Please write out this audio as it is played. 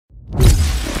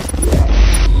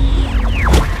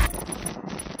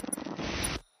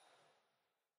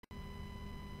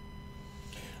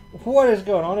What is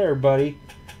going on, everybody?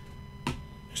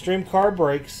 Extreme Card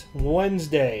Breaks,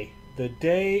 Wednesday, the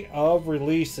day of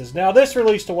releases. Now, this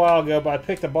released a while ago, but I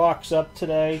picked the box up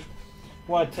today.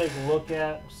 Want to take a look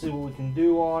at, see what we can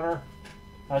do on her.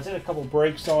 I did a couple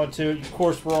breaks onto it. Of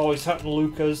course, we're always hunting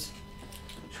Lukas.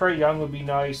 Trae Young would be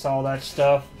nice, all that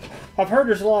stuff. I've heard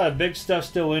there's a lot of big stuff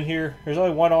still in here. There's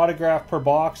only one autograph per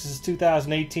box. This is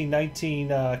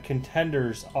 2018-19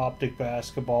 Contenders Optic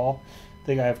basketball. I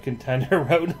think I have Contender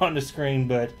written on the screen,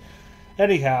 but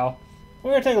anyhow, we're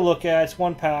going to take a look at it. It's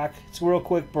one pack. It's a real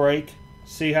quick break.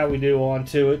 See how we do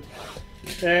onto it.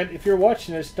 And if you're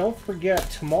watching this, don't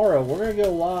forget, tomorrow we're going to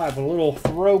go live, a little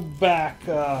throwback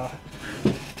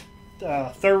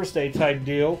Thursday type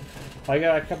deal. I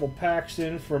got a couple packs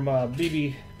in from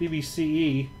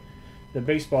BBCE, the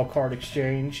baseball card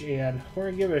exchange, and we're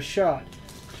going to give it a shot.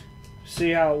 See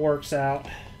how it works out.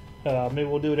 Maybe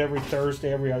we'll do it every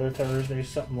Thursday, every other Thursday,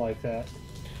 something like that.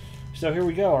 So here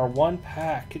we go, our one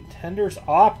pack, Contenders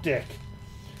Optic.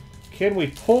 Can we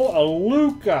pull a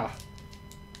Luka?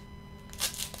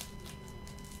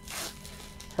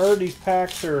 Heard these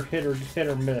packs are hit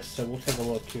or miss, so we'll take a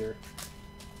look here.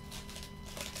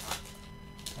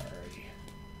 Alrighty.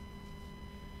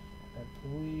 I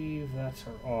believe that's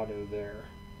our auto there.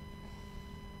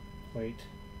 Wait.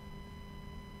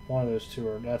 One of those two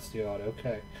are, that's the auto,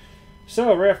 okay.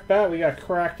 So, right off the bat, we got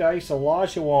Cracked Ice,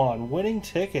 Olajuwon, winning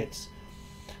tickets.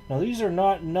 Now, these are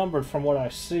not numbered from what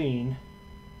I've seen.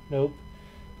 Nope.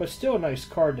 But still a nice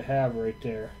card to have right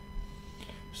there.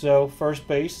 So, first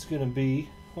base is going to be,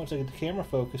 once I get the camera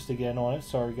focused again on it,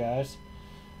 sorry guys.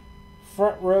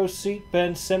 Front row seat,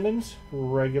 Ben Simmons,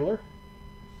 regular.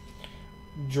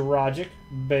 Dragic,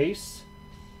 base.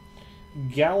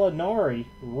 Gallinari,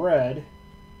 red.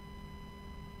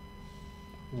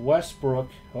 Westbrook,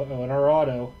 and our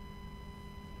auto.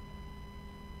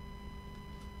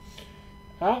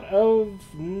 Out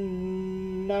of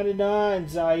 99,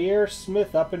 Zaire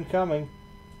Smith, up and coming.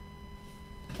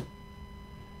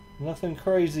 Nothing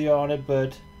crazy on it,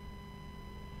 but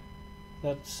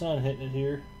that sun hitting it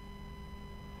here.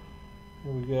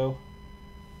 Here we go.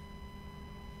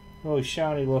 Really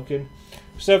shiny looking.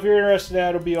 So if you're interested in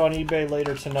that, it'll be on eBay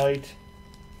later tonight.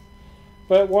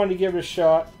 But wanted to give it a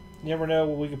shot. You never know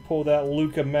when we could pull that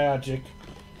Luka magic.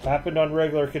 Happened on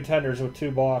regular Contenders with 2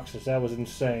 boxes. That was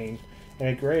insane. And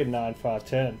it graded 9, 5,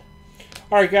 10.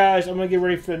 Alright guys, I'm going to get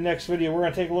ready for the next video. We're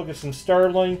going to take a look at some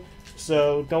Sterling.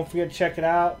 So don't forget to check it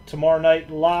out. Tomorrow night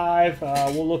live.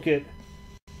 We'll look at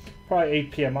probably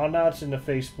 8 p.m. I'll announce in the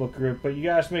Facebook group. But you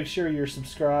guys make sure you're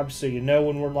subscribed so you know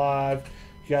when we're live.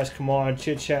 You guys come on,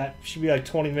 chit chat. Should be like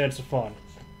 20 minutes of fun.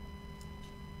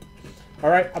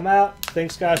 Alright, I'm out.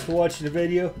 Thanks guys for watching the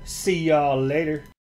video. See y'all later.